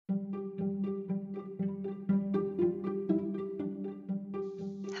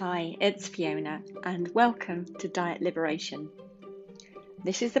Hi, it's Fiona, and welcome to Diet Liberation.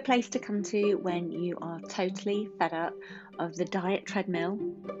 This is the place to come to when you are totally fed up of the diet treadmill.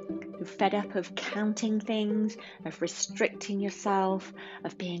 You're fed up of counting things, of restricting yourself,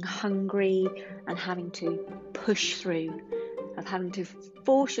 of being hungry and having to push through, of having to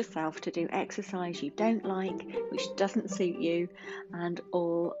force yourself to do exercise you don't like, which doesn't suit you, and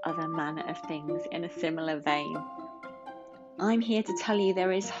all other manner of things in a similar vein. I'm here to tell you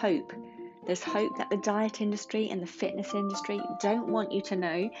there is hope. There's hope that the diet industry and the fitness industry don't want you to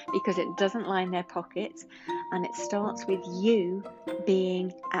know because it doesn't line their pockets, and it starts with you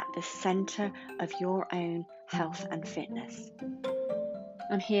being at the center of your own health and fitness.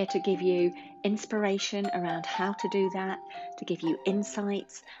 I'm here to give you inspiration around how to do that, to give you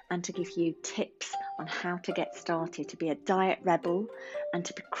insights, and to give you tips on how to get started, to be a diet rebel, and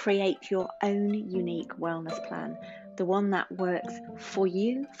to create your own unique wellness plan, the one that works for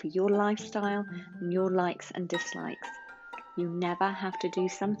you, for your lifestyle, and your likes and dislikes. You never have to do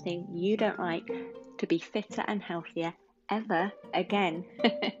something you don't like to be fitter and healthier ever again.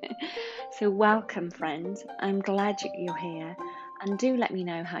 So welcome, friends. I'm glad you're here. And do let me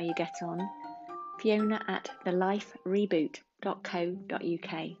know how you get on. Fiona at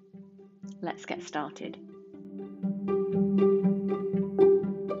thelifereboot.co.uk. Let's get started.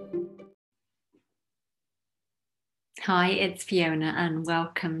 Hi, it's Fiona and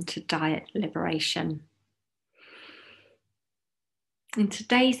welcome to Diet Liberation. In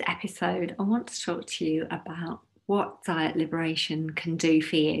today's episode, I want to talk to you about what diet liberation can do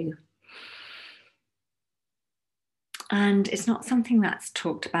for you. And it's not something that's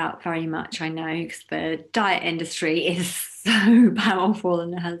talked about very much, I know, because the diet industry is so powerful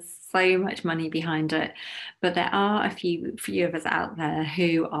and it has so much money behind it. But there are a few of us out there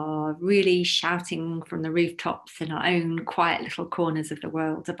who are really shouting from the rooftops in our own quiet little corners of the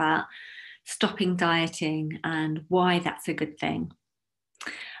world about stopping dieting and why that's a good thing.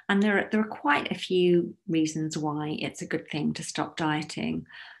 And there are quite a few reasons why it's a good thing to stop dieting.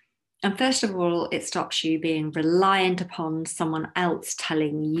 And first of all, it stops you being reliant upon someone else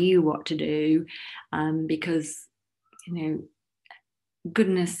telling you what to do, because,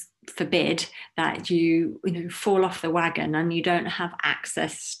 goodness forbid that you fall off the wagon and you don't have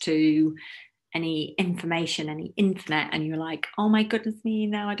access to any information, any internet, and you're like, oh my goodness me,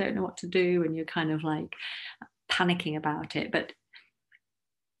 now I don't know what to do, and you're kind of like panicking about it. But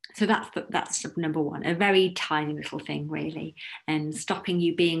so that's number one, a very tiny little thing, really, and stopping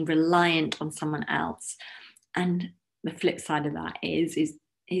you being reliant on someone else. And the flip side of that is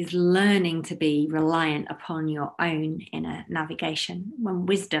learning to be reliant upon your own inner navigation and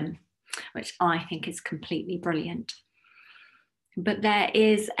wisdom, which I think is completely brilliant. But there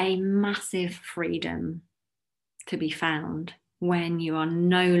is a massive freedom to be found when you are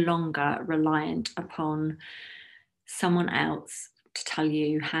no longer reliant upon someone else to tell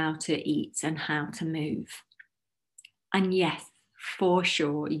you how to eat and how to move. And yes, for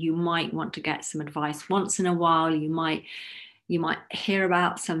sure, you might want to get some advice once in a while. You might hear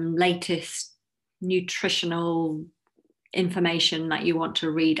about some latest nutritional information that you want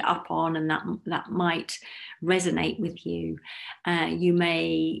to read up on, and that might resonate with you. You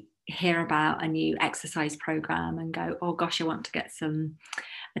may hear about a new exercise program and go, oh gosh, I want to get some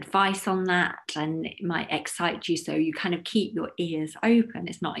advice on that, and it might excite you, so you kind of keep your ears open.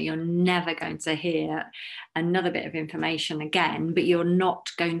 It's not you're never going to hear another bit of information again, but you're not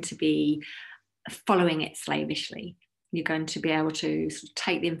going to be following it slavishly. You're going to be able to sort of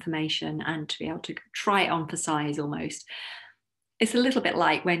take the information and to be able to try it on for size almost. It's a little bit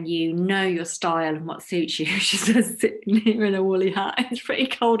like when you know your style and what suits you. She's just sitting here in a woolly hat. It's pretty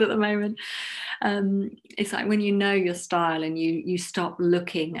cold at the moment. It's like when you know your style and you stop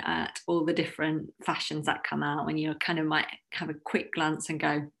looking at all the different fashions that come out, and you kind of might have a quick glance and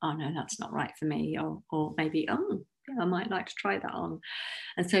go, oh no, that's not right for me, or maybe, oh yeah, I might like to try that on.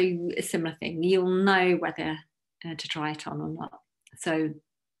 And so a similar thing, you'll know whether to try it on or not. So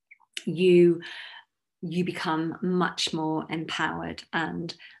you become much more empowered,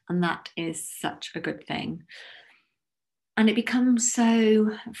 and that is such a good thing. And it becomes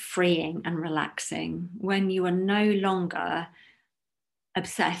so freeing and relaxing when you are no longer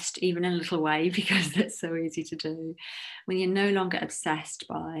obsessed, even in a little way, because that's so easy to do, when you're no longer obsessed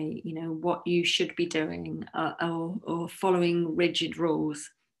by what you should be doing, or following rigid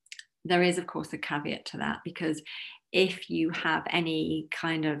rules. There is, of course, a caveat to that, because if you have any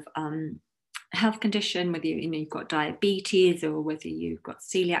kind of health condition, whether you've got diabetes or whether you've got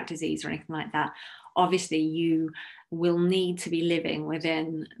celiac disease or anything like that, obviously you will need to be living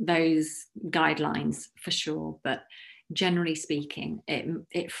within those guidelines for sure. But generally speaking,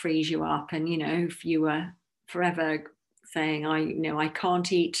 it frees you up. And, you know, if you were forever saying, I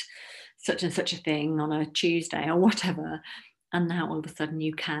can't eat such and such a thing on a Tuesday or whatever, and now all of a sudden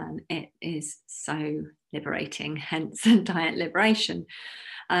you can, it is so liberating, hence diet liberation.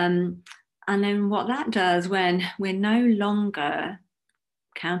 And then what that does, when we're no longer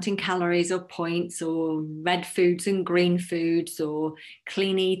counting calories or points or red foods and green foods or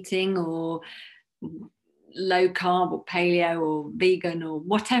clean eating or low carb or paleo or vegan or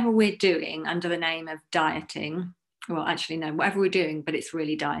whatever we're doing under the name of dieting, well, actually, no, whatever we're doing, but it's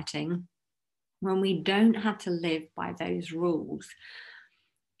really dieting. When we don't have to live by those rules,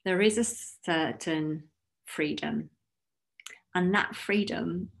 there is a certain freedom. And that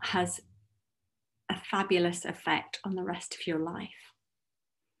freedom has a fabulous effect on the rest of your life.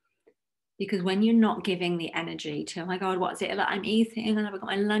 Because when you're not giving the energy to, oh my God, what's it like I'm eating and I've got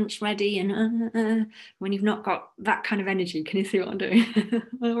my lunch ready, and when you've not got that kind of energy, can you see what I'm doing?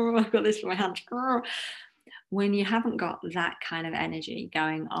 Oh, I've got this in my hand. When you haven't got that kind of energy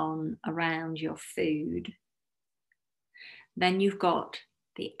going on around your food, then you've got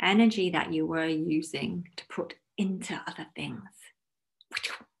the energy that you were using to put into other things.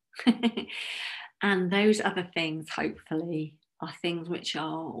 And those other things, hopefully, are things which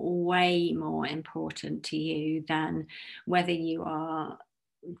are way more important to you than whether you are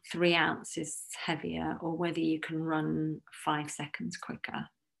 3 ounces heavier or whether you can run 5 seconds quicker.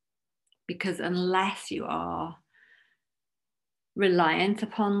 Because unless you are reliant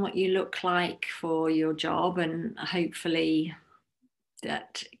upon what you look like for your job, and hopefully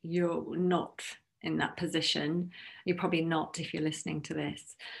that you're not in that position, you're probably not if you're listening to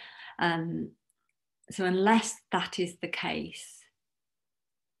this. So unless that is the case,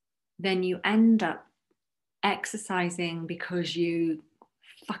 then you end up exercising because you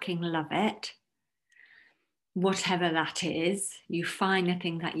fucking love it. Whatever that is, you find a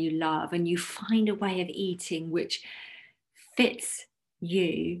thing that you love and you find a way of eating which fits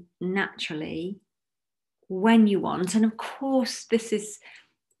you naturally when you want. And of course, this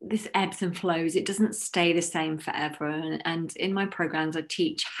ebbs and flows. It doesn't stay the same forever. And in my programs, I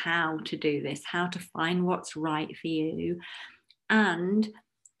teach how to do this, how to find what's right for you, and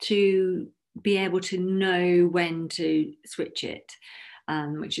to be able to know when to switch it,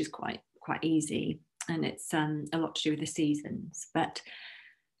 which is quite easy. And it's a lot to do with the seasons. But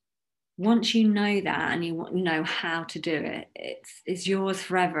once you know that and you know how to do it, it's yours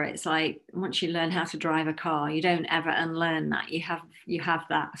forever. It's like once you learn how to drive a car, you don't ever unlearn that. You have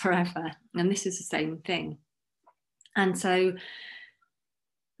that forever. And this is the same thing. And so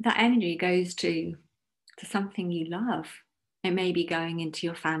that energy goes to something you love. It may be going into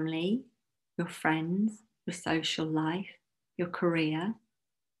your family, your friends, your social life, your career.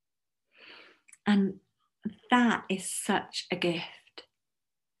 And that is such a gift.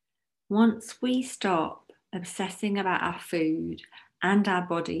 Once we stop obsessing about our food and our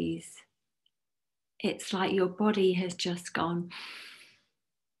bodies, it's like your body has just gone,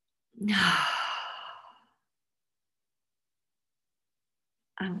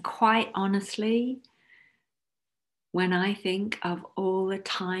 and quite honestly, when I think of all the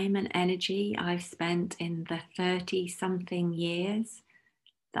time and energy I've spent in the 30-something years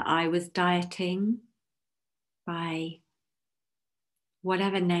that I was dieting by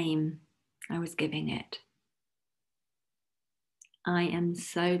whatever name I was giving it, I am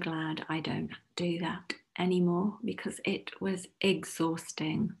so glad I don't do that anymore, because it was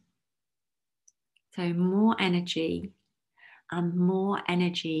exhausting. So more energy, and more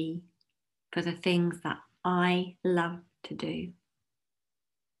energy for the things that I love to do.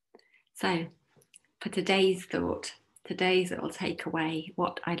 So for today's little takeaway,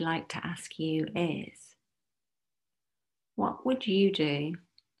 what I'd like to ask you is, what would you do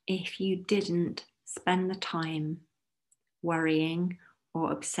if you didn't spend the time worrying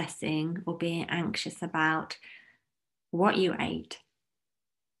or obsessing or being anxious about what you ate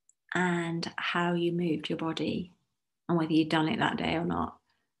and how you moved your body, and whether you'd done it that day or not,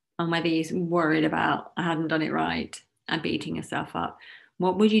 and whether you're worried about I hadn't done it right and beating yourself up?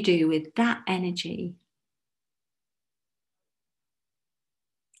 What would you do with that energy?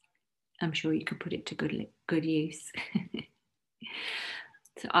 I'm sure you could put it to good use.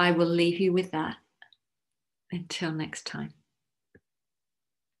 So I will leave you with that. Until next time.